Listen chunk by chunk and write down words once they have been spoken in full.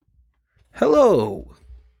Hello!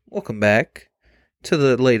 Welcome back to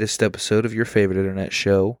the latest episode of your favorite internet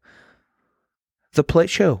show, The Plait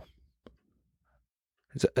Show.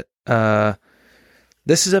 This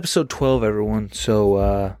is episode 12, everyone,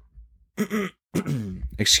 so,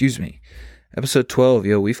 excuse me. Episode 12,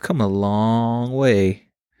 we've come a long way.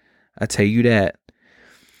 I tell you that.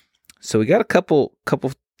 So we got a couple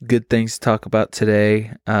good things to talk about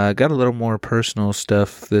today. Got a little more personal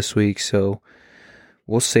stuff this week, so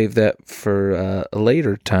we'll save that for a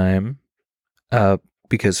later time.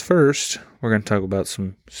 Because first, we're going to talk about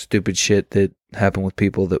some stupid shit that happened with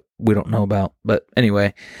people that we don't know about. But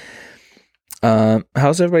anyway,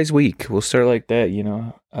 how's everybody's week? We'll start like that,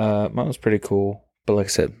 Mine was pretty cool. But like I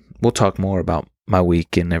said, we'll talk more about my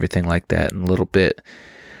week and everything like that in a little bit.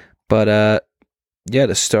 But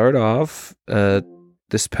to start off,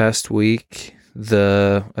 this past week,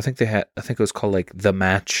 I think it was called like The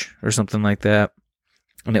Match or something like that.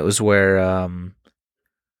 And it was where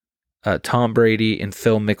Tom Brady and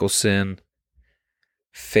Phil Mickelson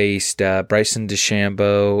faced Bryson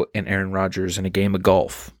DeChambeau and Aaron Rodgers in a game of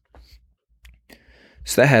golf.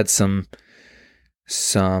 So that had it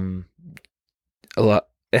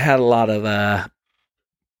had a lot of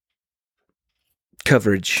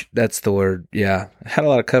coverage. That's the word. Yeah. It had a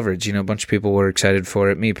lot of coverage. A bunch of people were excited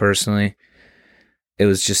for it. Me personally, it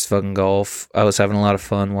was just fucking golf. I was having a lot of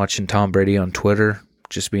fun watching Tom Brady on Twitter,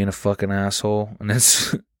 just being a fucking asshole. And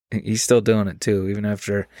he's still doing it too, even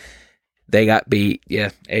after they got beat. Yeah.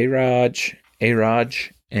 A-Raj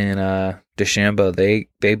and DeChambeau,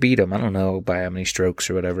 they beat him. I don't know by how many strokes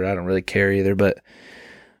or whatever. I don't really care either, but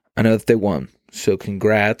I know that they won. So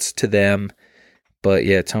congrats to them. But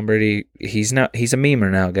yeah, Tom Brady, he's a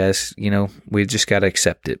memer now, guys. We just got to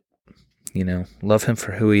accept it. Love him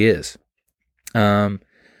for who he is.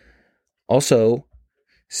 Also,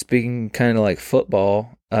 speaking kind of like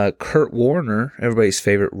football, Kurt Warner, everybody's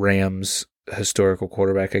favorite Rams historical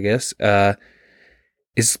quarterback, I guess,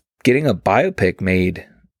 is getting a biopic made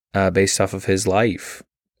based off of his life.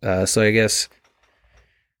 So I guess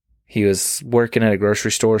he was working at a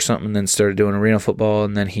grocery store or something, and then started doing arena football,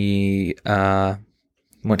 and then he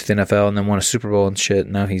went to the NFL and then won a Super Bowl and shit.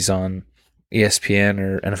 Now he's on ESPN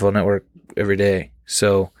or NFL Network every day.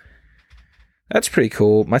 So that's pretty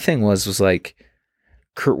cool. My thing was like,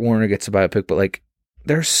 Kurt Warner gets a biopic, but like,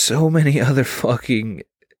 there's so many other fucking,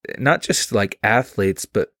 not just like athletes,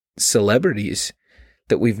 but celebrities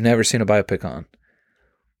that we've never seen a biopic on.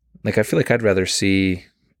 Like, I feel like I'd rather see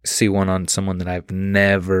one on someone that I've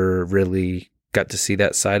never really got to see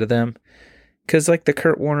that side of them. Because like the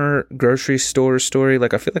Kurt Warner grocery store story,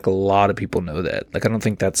 like I feel like a lot of people know that. Like, I don't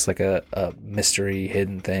think that's like a mystery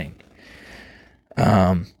hidden thing.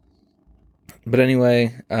 But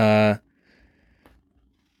anyway,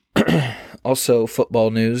 also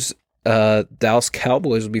football news, Dallas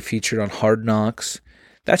Cowboys will be featured on Hard Knocks.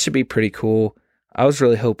 That should be pretty cool. I was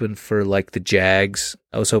really hoping for like the Jags.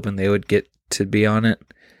 I was hoping they would get to be on it,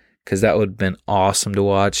 because that would have been awesome to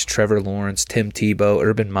watch. Trevor Lawrence, Tim Tebow,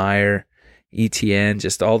 Urban Meyer, ETN,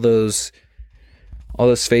 just all those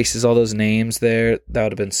faces, all those names there. That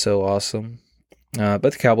would have been so awesome. But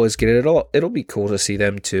the Cowboys get it. It'll be cool to see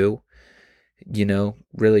them too.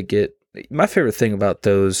 Really get. My favorite thing about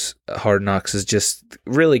those Hard Knocks is just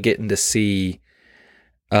really getting to see,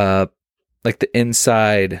 like the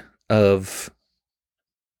inside of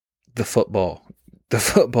the football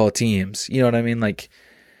teams. You know what I mean? Like,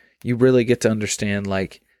 you really get to understand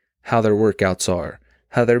like how their workouts are,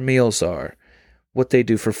 how their meals are, what they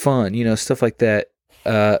do for fun, stuff like that.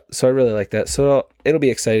 So I really like that. So it'll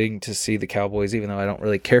be exciting to see the Cowboys, even though I don't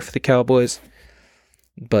really care for the Cowboys.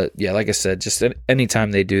 But yeah, like I said, just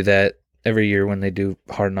anytime they do that, every year when they do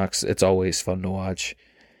Hard Knocks, it's always fun to watch.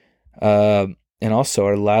 And also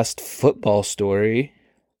our last football story,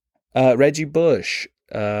 Reggie Bush,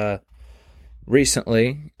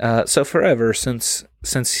 recently, so forever since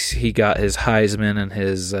he got his Heisman and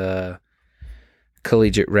his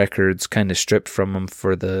collegiate records kind of stripped from him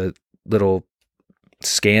for the little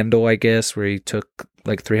scandal, I guess, where he took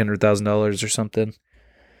like $300,000 or something.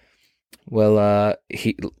 Well,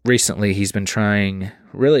 he's been trying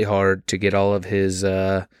really hard to get all of his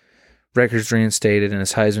records reinstated and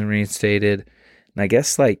his Heisman reinstated. And I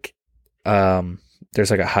guess like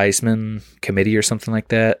there's like a Heisman committee or something like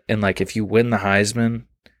that. And like if you win the Heisman,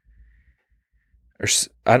 or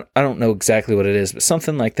I don't know exactly what it is, but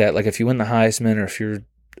something like that. Like if you win the Heisman, or if you're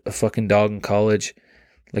a fucking dog in college,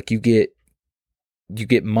 like you get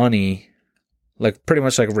money, like pretty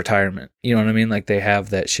much like a retirement. You know what I mean? Like they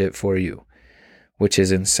have that shit for you, which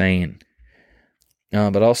is insane.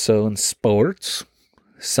 But also in sports,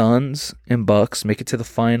 Suns and Bucks make it to the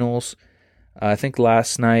finals. I think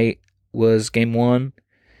last night was game 1,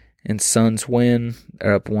 and Suns win.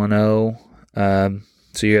 They're up 1-0.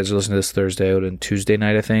 So you guys are listening to this Thursday. It would have been Tuesday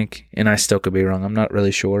night, I think. And I still could be wrong. I'm not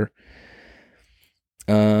really sure.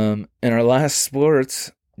 In our last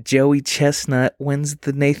sports, Joey Chestnut wins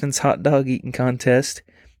the Nathan's hot dog eating contest,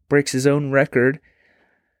 breaks his own record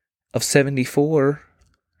of 74,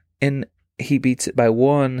 and he beats it by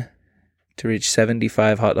 1 to reach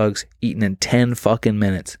 75 hot dogs eaten in 10 fucking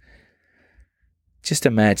minutes. Just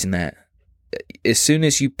imagine that. As soon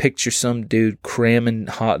as you picture some dude cramming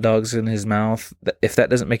hot dogs in his mouth, if that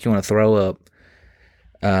doesn't make you want to throw up,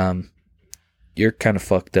 you're kind of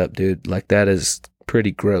fucked up, dude. Like, that is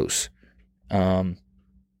pretty gross. But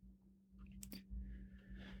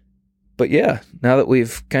yeah, now that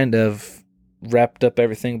we've kind of wrapped up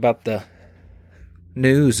everything about the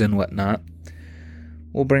news and whatnot,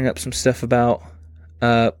 we'll bring up some stuff about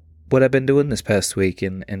what I've been doing this past week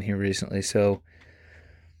and here recently. So,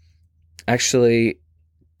 actually,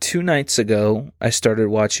 2 nights ago, I started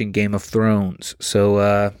watching Game of Thrones.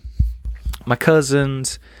 So, my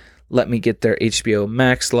cousins let me get their HBO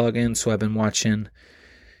Max login, so I've been watching,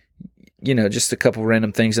 just a couple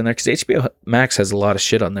random things in there, because HBO Max has a lot of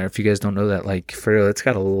shit on there. If you guys don't know that, like, for real, it's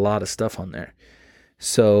got a lot of stuff on there.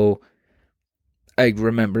 So, I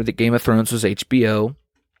remember that Game of Thrones was HBO,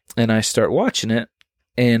 and I start watching it,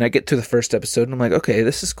 and I get to the first episode, and I'm like, okay,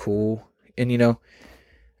 this is cool. And,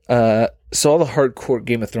 so all the hardcore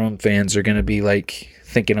Game of Thrones fans are going to be, like,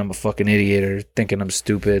 thinking I'm a fucking idiot or thinking I'm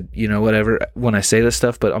stupid, whatever, when I say this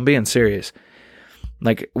stuff, but I'm being serious.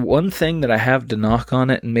 Like, one thing that I have to knock on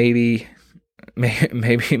it, and maybe my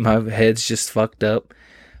head's just fucked up,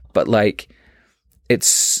 but, like,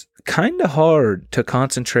 it's kind of hard to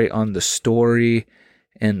concentrate on the story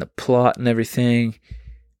and the plot and everything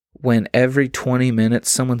when every 20 minutes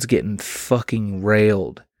someone's getting fucking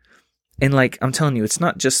railed. And, like, I'm telling you, it's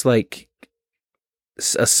not just, like,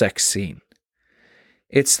 a sex scene.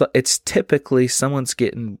 It's typically someone's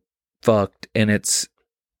getting fucked and it's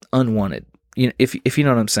unwanted. If you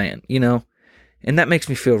know what I'm saying, and that makes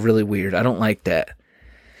me feel really weird. I don't like that.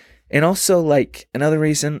 And also, like, another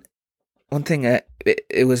reason, one thing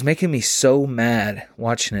it was making me so mad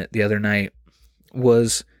watching it the other night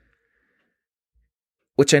was,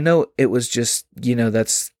 which I know it was just,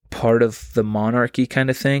 that's part of the monarchy kind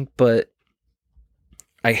of thing, but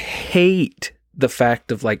I hate the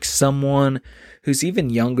fact of, like, someone who's even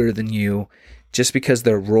younger than you, just because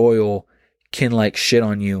they're royal, can, like, shit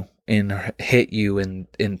on you and hit you and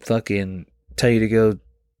fucking tell you to go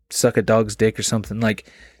suck a dog's dick or something. Like,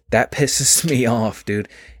 that pisses me off, dude.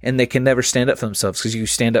 And they can never stand up for themselves, because you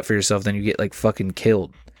stand up for yourself, then you get, like, fucking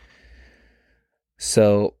killed.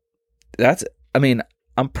 So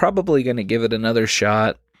I'm probably going to give it another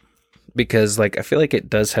shot, because, like, I feel like it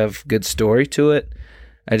does have good story to it.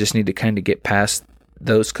 I just need to kind of get past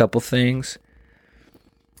those couple things.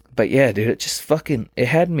 But yeah, dude, it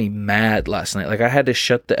had me mad last night. Like, I had to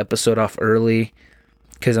shut the episode off early,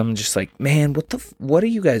 because I'm just like, man, what are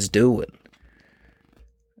you guys doing?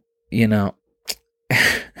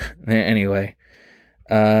 Anyway,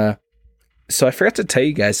 so I forgot to tell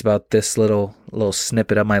you guys about this little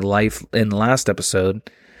snippet of my life in the last episode.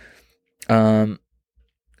 So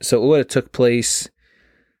it would have took place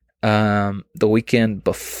the weekend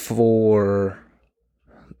before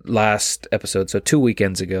last episode, so 2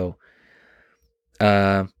 weekends ago.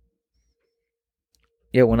 Went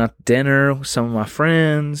out to dinner with some of my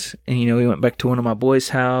friends, and we went back to one of my boys'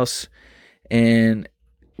 house, and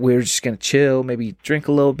we were just gonna chill, maybe drink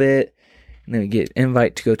a little bit, and then we get an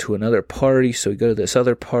invite to go to another party. So we go to this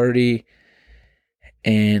other party,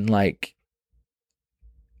 and, like,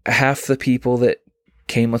 half the people that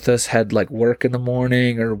came with us had, like, work in the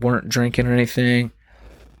morning or weren't drinking or anything.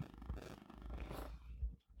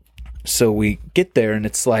 So we get there, and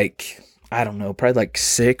it's like, I don't know, probably like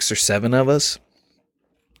 6 or 7 of us.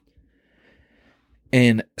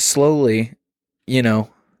 And slowly,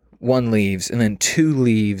 one leaves, and then 2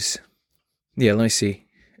 leaves. Yeah, let me see.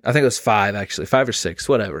 I think it was 5, actually. 5 or 6,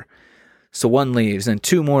 whatever. So 1 leaves, and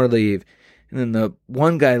 2 more leave. And then the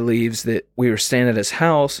one guy leaves that we were staying at his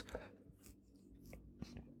house.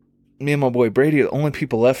 Me and my boy Brady are the only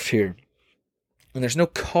people left here. And there's no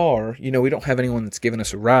car. We don't have anyone that's giving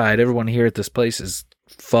us a ride. Everyone here at this place is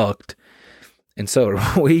fucked. And so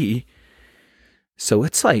are we. So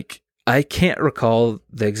it's like, I can't recall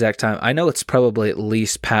the exact time. I know it's probably at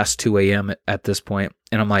least past 2 a.m. at this point.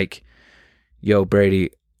 And I'm like, yo, Brady,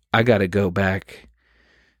 I got to go back.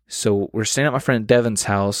 So we're staying at my friend Devin's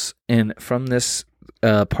house. And from this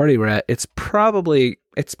party we're at, it's probably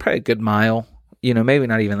a good mile. Maybe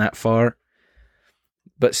not even that far.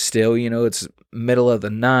 but still, it's middle of the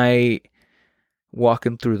night,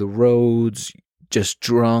 walking through the roads, just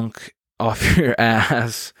drunk off your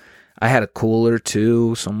ass. I had a cooler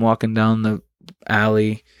too, so I'm walking down the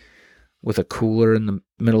alley with a cooler in the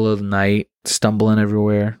middle of the night, stumbling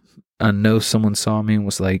everywhere. I know someone saw me and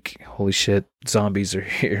was like, holy shit, zombies are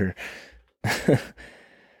here.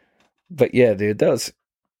 But yeah, dude,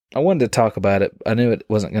 I wanted to talk about it. I knew it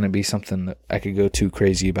wasn't going to be something that I could go too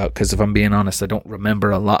crazy about, because if I'm being honest, I don't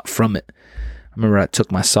remember a lot from it. I remember I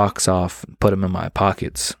took my socks off and put them in my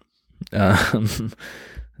pockets.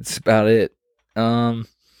 That's about it. Oh,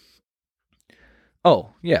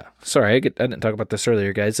 yeah. Sorry, I didn't talk about this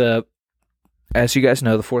earlier, guys. As you guys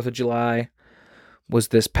know, the 4th of July was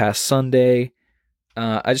this past Sunday.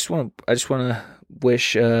 I just want to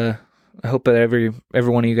wish, I hope that every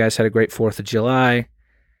one of you guys had a great 4th of July.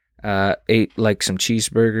 Ate like some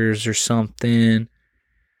cheeseburgers or something.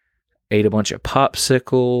 Ate a bunch of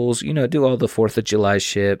popsicles. Do all the 4th of July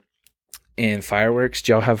shit. And fireworks.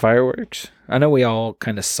 Do y'all have fireworks? I know we all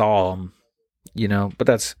kind of saw them, but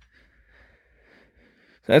that's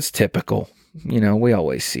typical. We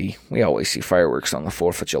always see fireworks on the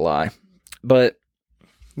 4th of July. But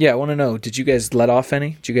yeah, I want to know, did you guys let off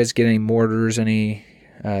any? Did you guys get any mortars, any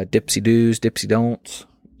dipsy doos, dipsy don'ts,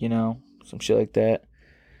 some shit like that?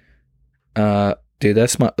 Dude,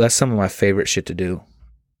 that's some of my favorite shit to do.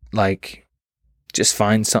 Like, just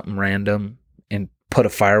find something random and put a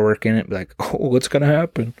firework in it, be like, oh, what's gonna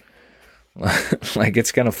happen? Like,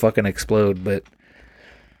 it's gonna fucking explode, but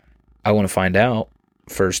I want to find out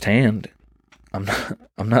firsthand. I'm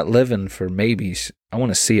not living for maybes. I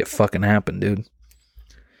want to see it fucking happen, dude.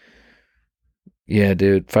 Yeah,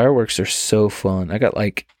 dude, fireworks are so fun. I got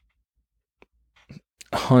like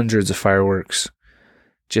hundreds of fireworks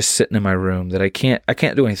just sitting in my room that I can't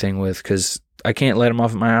do anything with, because I can't light them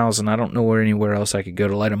off at my house, and I don't know anywhere else I could go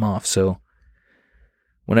to light them off. So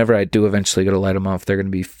whenever I do eventually go to light them off, they're going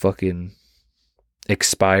to be fucking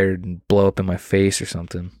expired and blow up in my face or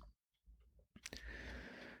something.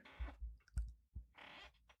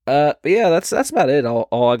 But yeah, that's about it.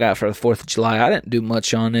 All I got for the 4th of July. I didn't do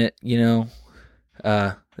much on it, This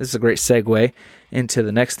is a great segue into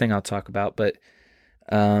the next thing I'll talk about. But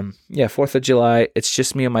yeah, 4th of July, it's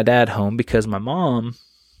just me and my dad home, because my mom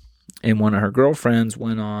and one of her girlfriends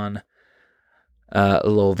went on a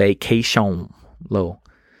little vacation, little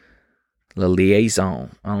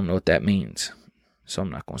liaison. I don't know what that means, so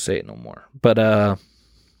I'm not going to say it no more. But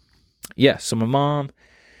yeah, so my mom,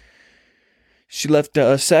 she left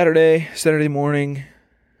Saturday morning.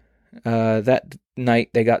 That night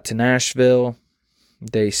they got to Nashville.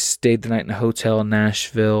 They stayed the night in a hotel in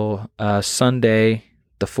Nashville. Sunday,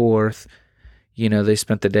 the 4th, they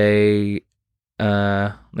spent the day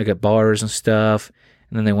like at bars and stuff,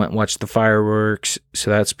 and then they went and watched the fireworks. So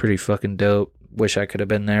that's pretty fucking dope. Wish I could have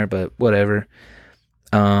been there, but whatever.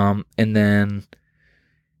 And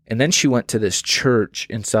then she went to this church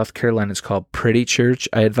in South Carolina. It's called Pretty Church.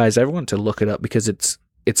 I advise everyone to look it up, because it's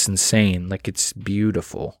insane. Like, it's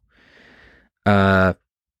beautiful.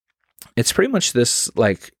 It's pretty much this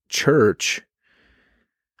like church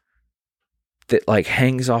that like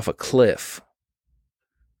hangs off a cliff,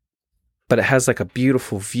 but it has like a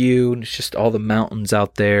beautiful view, and it's just all the mountains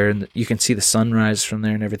out there, and you can see the sunrise from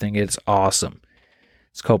there and everything. It's awesome.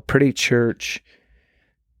 It's called Pretty Church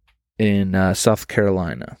in South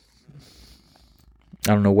Carolina.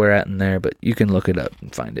 I don't know where at in there, but you can look it up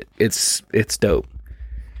and find it. It's dope.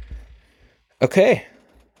 Okay.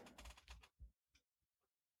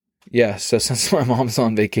 Yeah, so since my mom's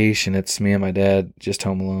on vacation, it's me and my dad just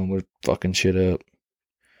home alone. We're fucking shit up.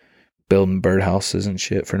 Building birdhouses and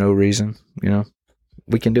shit for no reason,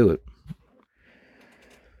 We can do it.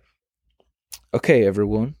 Okay,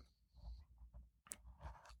 everyone.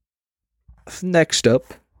 Next up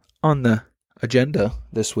on the agenda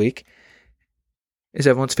this week is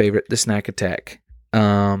everyone's favorite, the snack attack.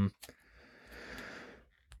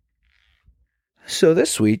 So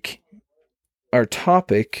this week, our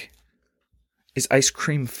topic is ice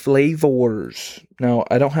cream flavors. Now,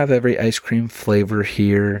 I don't have every ice cream flavor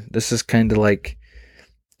here. This is kind of like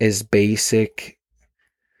as basic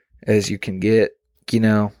as you can get.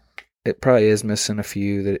 It probably is missing a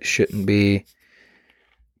few that it shouldn't be.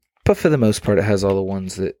 But for the most part, it has all the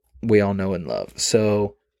ones that we all know and love.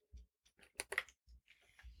 So,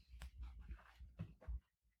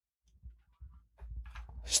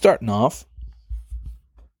 starting off,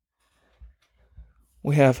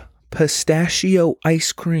 we have pistachio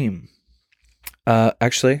ice cream.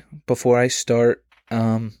 Actually, before I start,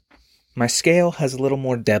 my scale has a little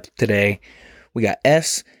more depth today. We got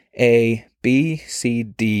S, A, B, C,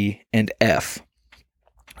 D, and F.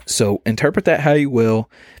 So interpret that how you will,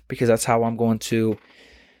 because that's how I'm going to.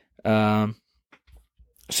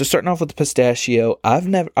 So starting off with the pistachio,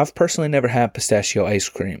 I've personally never had pistachio ice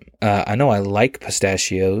cream. I know I like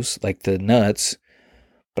pistachios, like the nuts,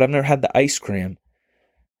 but I've never had the ice cream.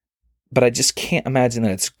 But I just can't imagine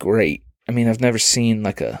that it's great. I mean, I've never seen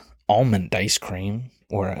like a almond ice cream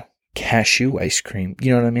or a cashew ice cream.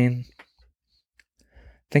 You know what I mean?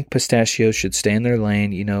 I think pistachios should stay in their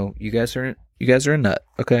lane. You know, you guys are a nut.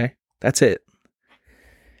 Okay, that's it.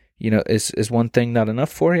 You know, is one thing not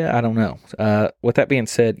enough for you? I don't know. With that being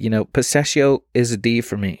said, you know, pistachio is a D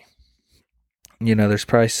for me. You know, there's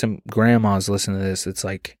probably some grandmas listening to this. It's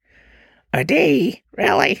like, a D?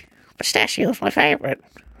 Really? Pistachio's my favorite.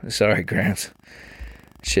 Sorry, Gramps.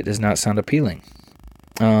 Shit does not sound appealing.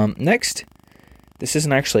 Next, this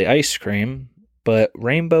isn't actually ice cream, but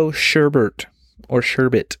rainbow sherbet or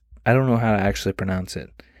sherbet. I don't know how to actually pronounce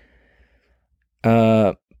it.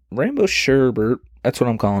 Rainbow sherbet. That's what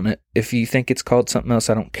I'm calling it. If you think it's called something else,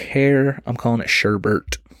 I don't care. I'm calling it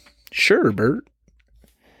sherbet. Sherbet?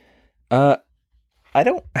 I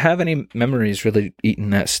don't have any memories really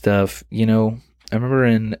eating that stuff. You know, I remember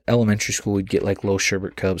in elementary school we'd get like little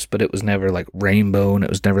sherbet cups, but it was never like rainbow, and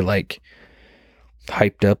it was never like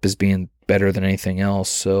hyped up as being better than anything else.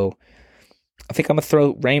 So I think I'm going to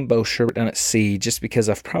throw rainbow sherbet down at C, just because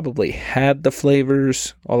I've probably had the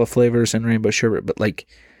flavors, all the flavors in rainbow sherbet, but like,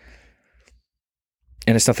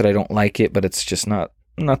 and it's not that I don't like it, but it's just not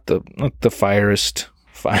the firest.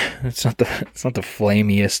 It's not the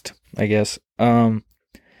flamiest, I guess.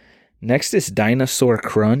 Next is Dinosaur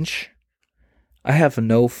Crunch. I have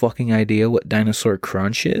no fucking idea what Dinosaur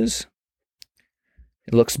Crunch is.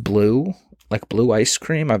 It looks blue, like blue ice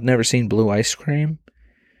cream. I've never seen blue ice cream.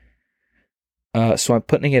 So I'm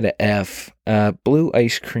putting it at F. Blue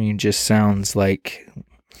ice cream just sounds like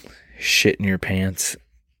shit in your pants.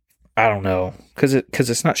 I don't know, because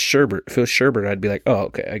it's not sherbet. If it was sherbet, I'd be like, oh,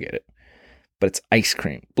 okay, I get it. But it's ice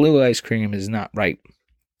cream. Blue ice cream is not right.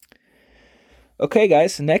 Okay,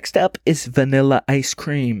 guys, next up is vanilla ice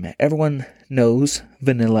cream. Everyone knows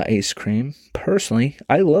vanilla ice cream. Personally,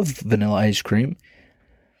 I love vanilla ice cream.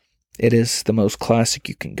 It is the most classic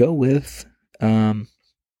you can go with. And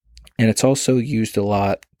it's also used a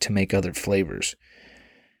lot to make other flavors.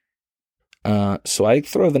 So I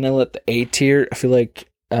throw vanilla at the A tier. I feel like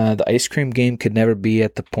the ice cream game could never be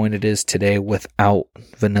at the point it is today without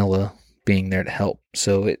vanilla being there to help.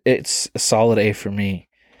 So it's a solid A for me.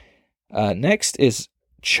 Next is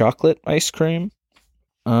chocolate ice cream.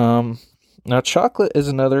 Now chocolate is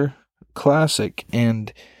another classic,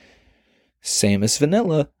 and same as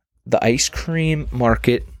vanilla, the ice cream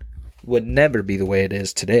market would never be the way it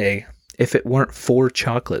is today if it weren't for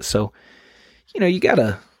chocolate. So, you know, you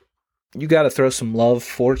gotta throw some love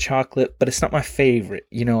for chocolate, but it's not my favorite.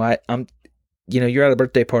 You know, I'm you're at a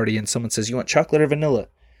birthday party and someone says, you want chocolate or vanilla?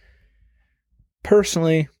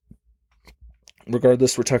 Personally,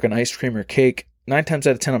 regardless, we're talking ice cream or cake, 9 times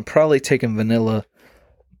out of 10, I'm probably taking vanilla.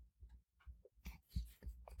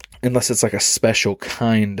 Unless it's like a special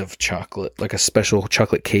kind of chocolate, like a special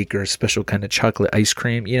chocolate cake or a special kind of chocolate ice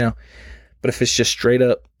cream, you know. But if it's just straight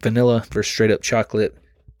up vanilla versus straight up chocolate,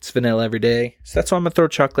 it's vanilla every day. So that's why I'm going to throw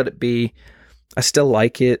chocolate at B. I still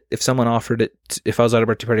like it. If someone offered it, if I was at a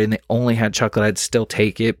birthday party and they only had chocolate, I'd still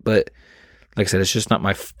take it. But like I said, it's just not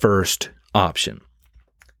my first option.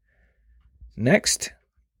 Next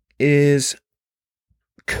is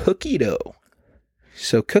cookie dough.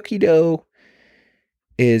 So cookie dough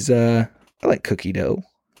is, I like cookie dough.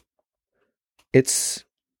 It's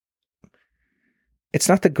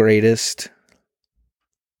not the greatest.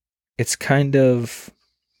 It's kind of,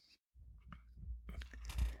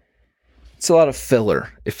 it's a lot of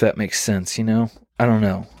filler, if that makes sense, you know? I don't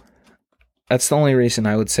know. That's the only reason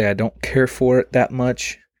I would say I don't care for it that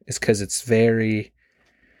much, is because it's very,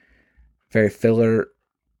 very filler.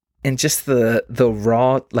 And just the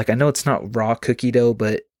raw, like, I know it's not raw cookie dough,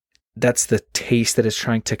 but that's the taste that it's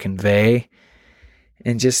trying to convey.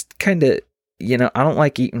 And just kind of, you know, I don't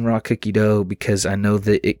like eating raw cookie dough because I know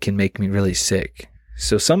that it can make me really sick.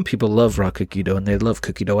 So some people love raw cookie dough and they love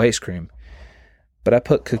cookie dough ice cream. But I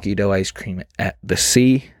put cookie dough ice cream at the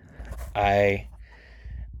C.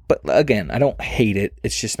 But again, I don't hate it.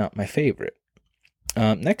 It's just not my favorite.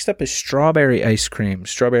 Next up is strawberry ice cream.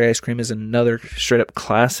 Strawberry ice cream is another straight up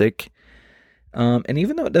classic. And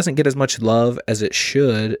even though it doesn't get as much love as it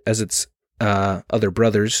should, as its other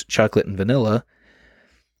brothers, chocolate and vanilla,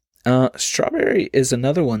 strawberry is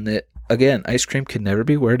another one that, again, ice cream could never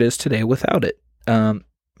be where it is today without it. Now,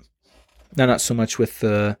 not so much with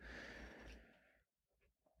the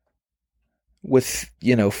with,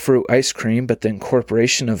 fruit ice cream, but the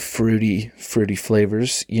incorporation of fruity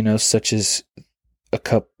flavors, such as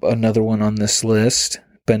another one on this list,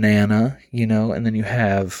 banana, and then you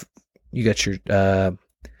got your, the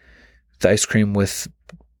ice cream with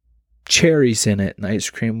cherries in it, and ice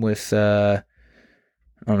cream with, I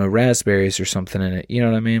don't know, raspberries or something in it. You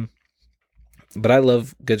know what I mean? But I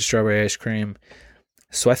love good strawberry ice cream.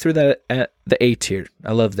 So I threw that at the A tier.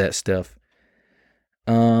 I love that stuff.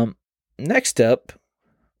 Next up,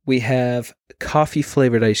 we have coffee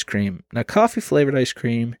flavored ice cream. Now, coffee flavored ice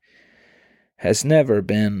cream has never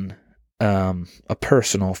been a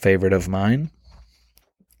personal favorite of mine.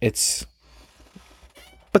 But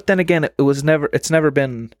then again, it's never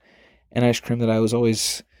been an ice cream that I was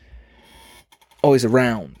always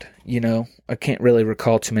around. I can't really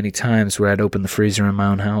recall too many times where I'd open the freezer in my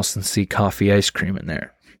own house and see coffee ice cream in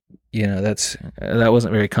there. That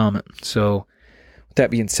wasn't very common. So, with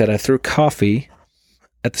that being said, I threw coffee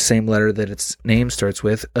at the same letter that its name starts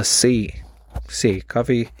with, a C. C.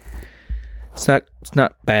 Coffee. It's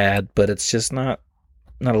not bad, but it's just not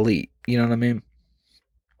elite. You know what I mean?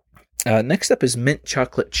 Next up is mint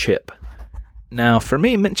chocolate chip. Now, for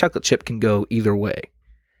me, mint chocolate chip can go either way.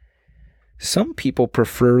 Some people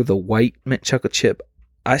prefer the white mint chocolate chip.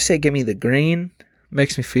 I say give me the green.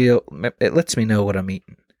 It lets me know what I'm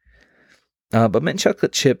eating. But mint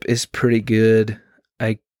chocolate chip is pretty good.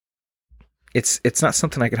 It's not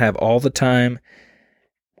something I could have all the time,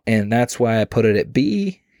 and that's why I put it at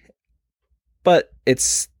B. But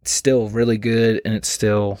it's still really good, and it's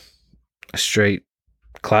still a straight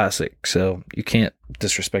classic, so you can't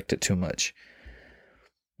disrespect it too much.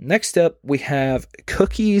 Next up, we have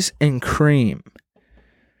cookies and cream.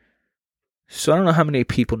 So I don't know how many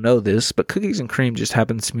people know this, but cookies and cream just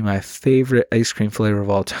happens to be my favorite ice cream flavor of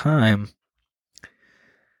all time.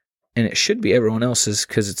 And it should be everyone else's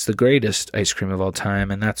because it's the greatest ice cream of all time,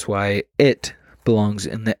 and that's why it belongs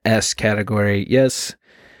in the S category. Yes,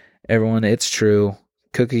 everyone, it's true.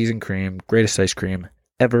 Cookies and cream, greatest ice cream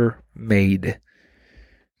ever made.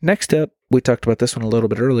 Next up, we talked about this one a little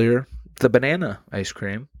bit earlier, the banana ice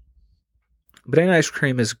cream. Banana ice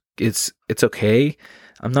cream it's okay.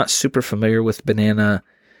 I'm not super familiar with banana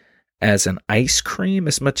as an ice cream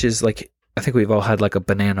as much as I think we've all had a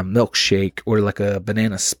banana milkshake or a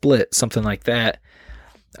banana split, something like that.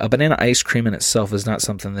 A banana ice cream in itself is not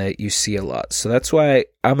something that you see a lot. So that's why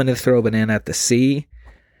I'm going to throw banana at the C.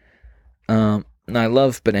 And I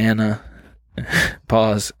love banana,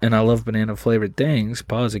 pause, and I love banana flavored things,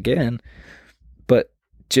 pause again. But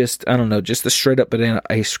I don't know, just the straight up banana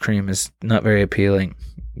ice cream is not very appealing.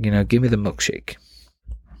 Give me the milkshake.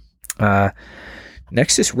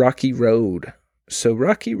 Next is Rocky Road. So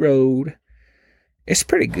Rocky Road, it's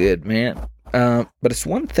pretty good, man. But it's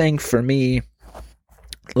one thing for me,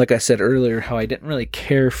 like I said earlier, how I didn't really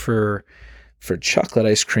care for chocolate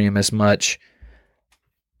ice cream as much.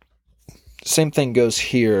 Same thing goes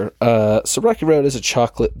here. So Rocky Road is a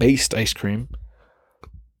chocolate-based ice cream.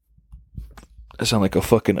 I sound like a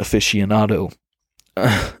fucking aficionado.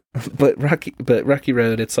 But Rocky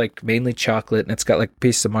Road, it's mainly chocolate, and it's got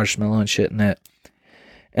pieces of marshmallow and shit in it.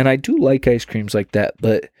 And I do like ice creams like that,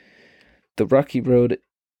 but the Rocky Road,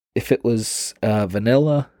 if it was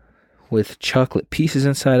vanilla with chocolate pieces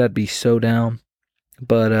inside, I'd be so down.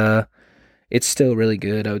 But it's still really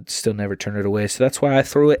good. I would still never turn it away. So that's why I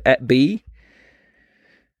threw it at B.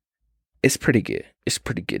 It's pretty good.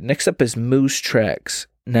 Next up is Moose Tracks.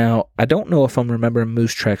 Now, I don't know if I'm remembering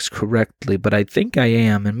Moose Tracks correctly, but I think I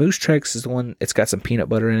am. And Moose Tracks is the one, it's got some peanut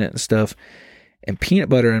butter in it and stuff. And peanut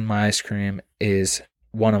butter in my ice cream is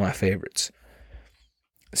one of my favorites.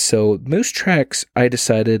 So Moose Tracks, I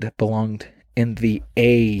decided, belonged in the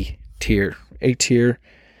A tier. A tier.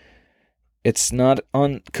 It's not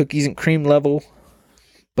on cookies and cream level,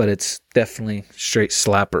 but it's definitely straight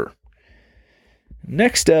slapper.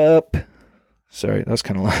 Next up, sorry, that was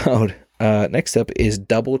kind of loud. Next up is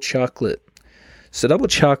double chocolate. So double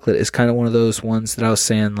chocolate is kind of one of those ones that I was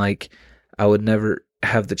saying, I would never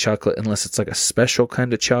have the chocolate unless it's a special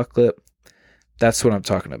kind of chocolate. That's what I'm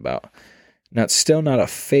talking about. Now, it's still not a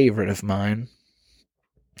favorite of mine,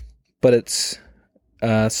 but it's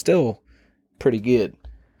still pretty good.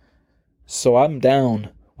 So I'm down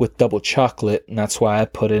with double chocolate, and that's why I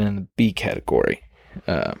put it in the B category.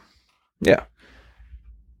 Yeah.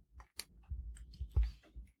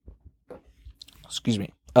 Excuse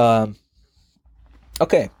me.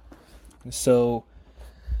 Okay. So,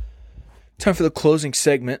 time for the closing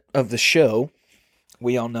segment of the show.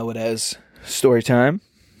 We all know it as story time.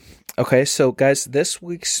 Okay, so guys, this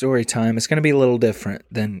week's story time is going to be a little different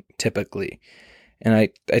than typically. And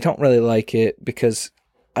I don't really like it because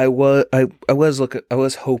I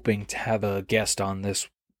was hoping to have a guest on this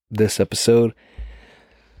episode,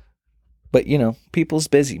 but people's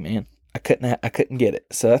busy, man. I couldn't get it.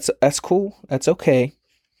 So that's cool. That's okay.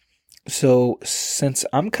 So since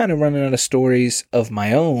I'm kind of running out of stories of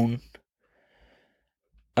my own,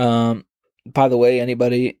 by the way,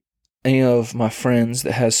 any of my friends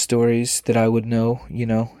that has stories that I would know,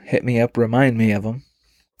 hit me up, remind me of them.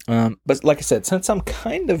 But like I said, since I'm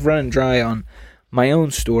kind of running dry on my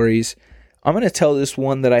own stories, I'm going to tell this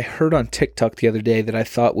one that I heard on TikTok the other day that I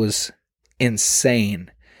thought was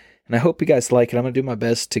insane. And I hope you guys like it. I'm going to do my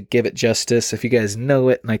best to give it justice. If you guys know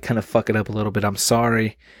it and I kind of fuck it up a little bit, I'm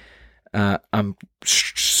sorry. I'm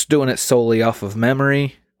doing it solely off of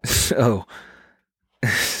memory. So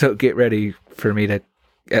get ready for me to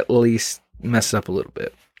at least mess up a little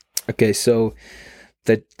bit. Okay, so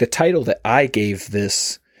the title that I gave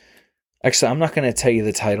this, actually, I'm not going to tell you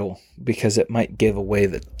the title because it might give away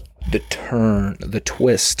the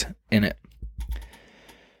twist in it.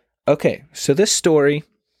 Okay, so this story,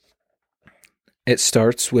 it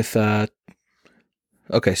starts with,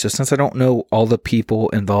 okay, so since I don't know all the people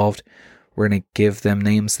involved, we're going to give them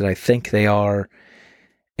names that I think they are,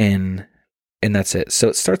 and that's it. So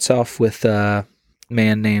it starts off with a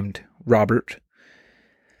man named Robert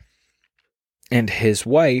and his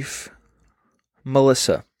wife,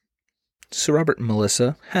 Melissa. So Robert and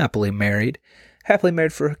Melissa, happily married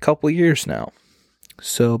for a couple years now.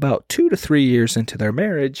 So about 2 to 3 years into their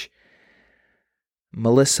marriage,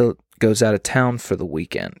 Melissa goes out of town for the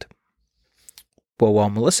weekend. Well, while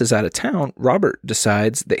Melissa's out of town, Robert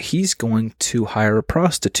decides that he's going to hire a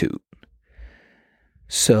prostitute.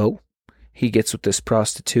 So he gets with this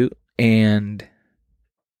prostitute and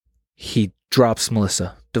he drops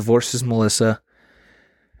Melissa, divorces Melissa,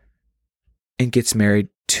 and gets married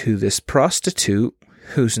to this prostitute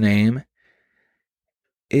whose name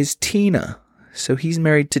is Tina. So he's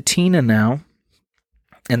married to Tina now,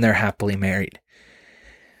 and they're happily married.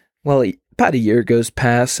 Well, about a year goes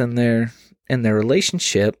past in their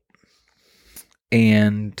relationship,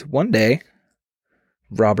 and one day,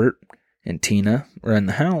 Robert and Tina are in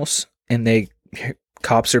the house, and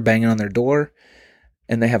cops are banging on their door,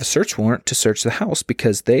 and they have a search warrant to search the house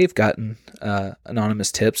because they've gotten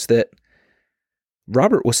anonymous tips that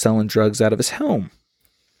Robert was selling drugs out of his home.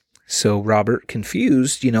 So Robert,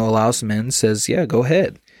 confused, allows them in, says, yeah, go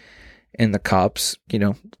ahead. And the cops,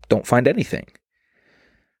 don't find anything.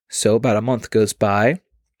 So about a month goes by,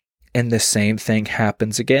 and the same thing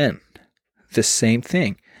happens again. The same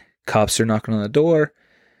thing. Cops are knocking on the door.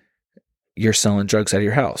 You're selling drugs out of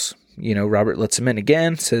your house. Robert lets him in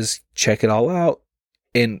again, says, check it all out.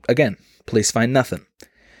 And again, police find nothing.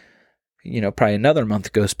 Probably another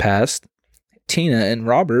month goes past. Tina and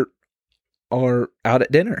Robert are out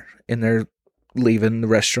at dinner, and they're leaving the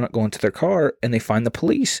restaurant, going to their car, and they find the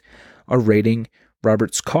police are raiding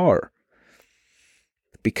Robert's car.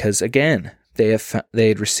 Because again, they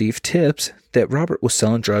had received tips that Robert was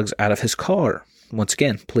selling drugs out of his car. Once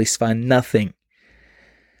again, police find nothing.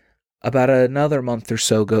 About another month or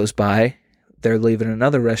so goes by. They're leaving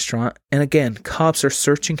another restaurant, and again, cops are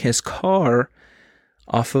searching his car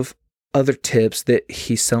off of other tips that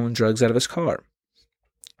he's selling drugs out of his car.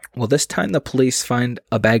 Well, this time the police find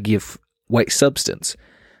a baggie of white substance.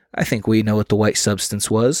 I think we know what the white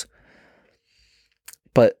substance was.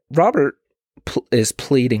 But Robert is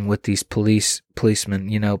pleading with these policemen,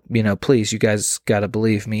 please, you guys got to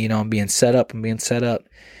believe me, I'm being set up.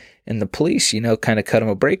 And the police, kind of cut him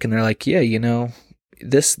a break, and they're like, yeah,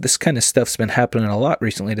 this kind of stuff's been happening a lot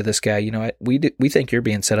recently to this guy. We think you're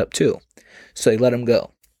being set up too. So they let him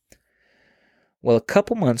go. Well, a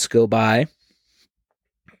couple months go by,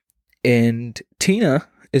 and Tina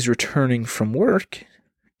is returning from work,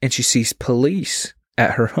 and she sees police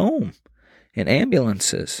at her home and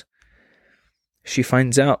ambulances. She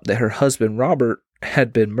finds out that her husband, Robert,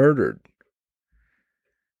 had been murdered.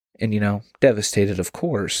 And, devastated, of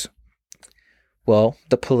course. Well,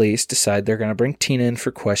 the police decide they're going to bring Tina in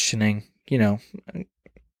for questioning,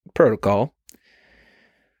 protocol.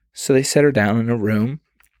 So they set her down in a room,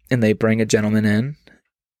 and they bring a gentleman in,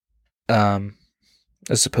 or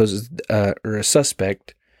a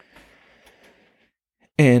suspect,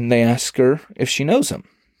 and they ask her if she knows him.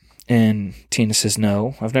 And Tina says,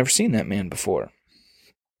 no, I've never seen that man before.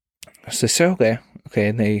 So they say, okay,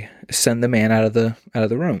 and they send the man out of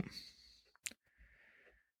the room.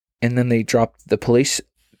 And then the police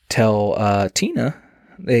tell Tina,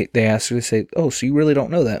 they ask her, they say, oh, so you really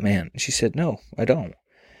don't know that man? And she said, no, I don't.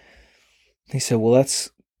 They said, well,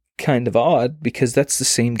 that's kind of odd, because that's the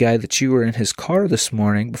same guy that you were in his car this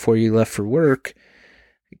morning before you left for work,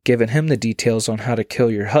 giving him the details on how to kill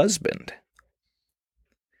your husband.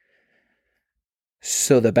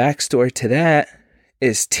 So the backstory to that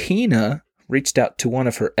is Tina reached out to one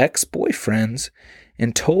of her ex-boyfriends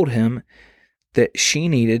and told him that she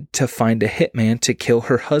needed to find a hitman to kill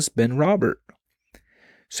her husband, Robert.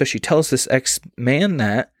 So she tells this ex-man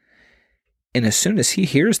that, and as soon as he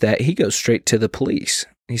hears that, he goes straight to the police.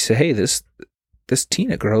 He said, hey, this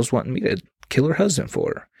Tina girl's wanting me to kill her husband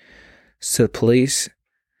for her. So the police,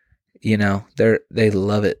 they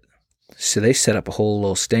love it. So they set up a whole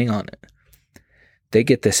little sting on it. They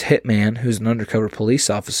get this hitman who's an undercover police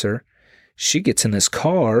officer. She gets in this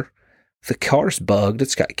car. The car's bugged.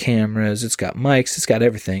 It's got cameras. It's got mics. It's got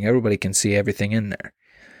everything. Everybody can see everything in there.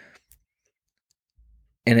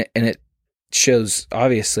 And it shows,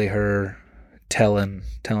 obviously, her telling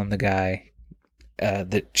the guy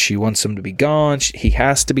that she wants him to be gone. He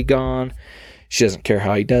has to be gone. She doesn't care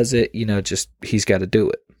how he does it. Just he's got to do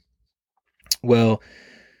it. Well,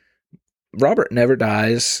 Robert never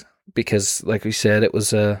dies because, like we said, it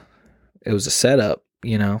was a setup.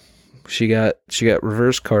 She got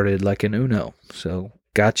reverse carded like an Uno. So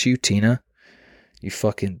got you, Tina. You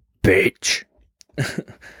fucking bitch.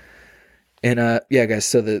 And yeah, guys.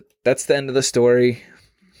 So that's the end of the story.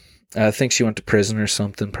 I think she went to prison or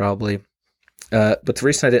something, probably. But the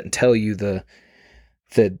reason I didn't tell you the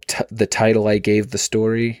title I gave the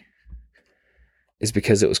story is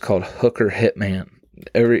because it was called Hooker Hitman.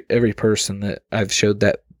 Every person that I've showed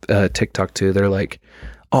that TikTok to, they're like,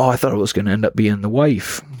 oh, I thought it was going to end up being the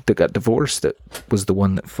wife that got divorced that was the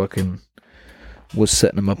one that fucking was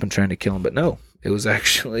setting him up and trying to kill him. But no, it was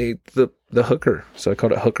actually the hooker. So I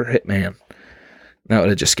called it Hooker Hitman. That would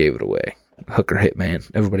have just gave it away. Hooker Hitman.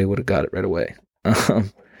 Everybody would have got it right away.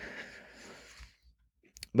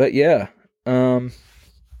 But yeah,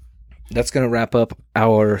 that's going to wrap up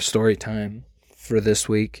our story time for this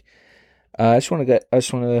week. I just want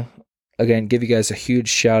to again give you guys a huge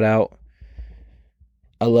shout out.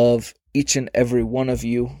 I love each and every one of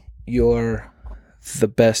you. You're the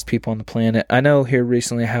best people on the planet. I know here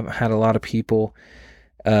recently I haven't had a lot of people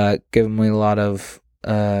giving me a lot of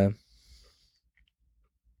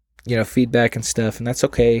feedback and stuff, and that's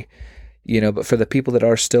okay. But for the people that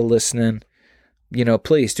are still listening,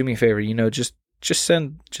 please do me a favor. Just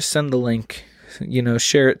send the link.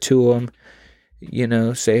 Share it to them.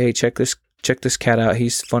 Say, hey, check this cat out.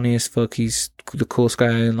 He's funny as fuck. He's the coolest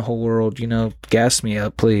guy in the whole world. Gas me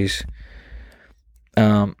up, please.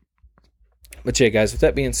 But yeah, guys, with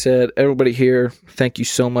that being said, everybody here, thank you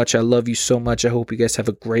so much. I love you so much. I hope you guys have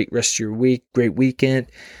a great rest of your week, great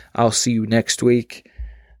weekend. I'll see you next week.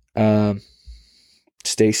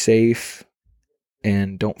 Stay safe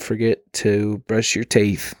and don't forget to brush your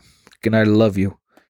teeth. Good night. I love you.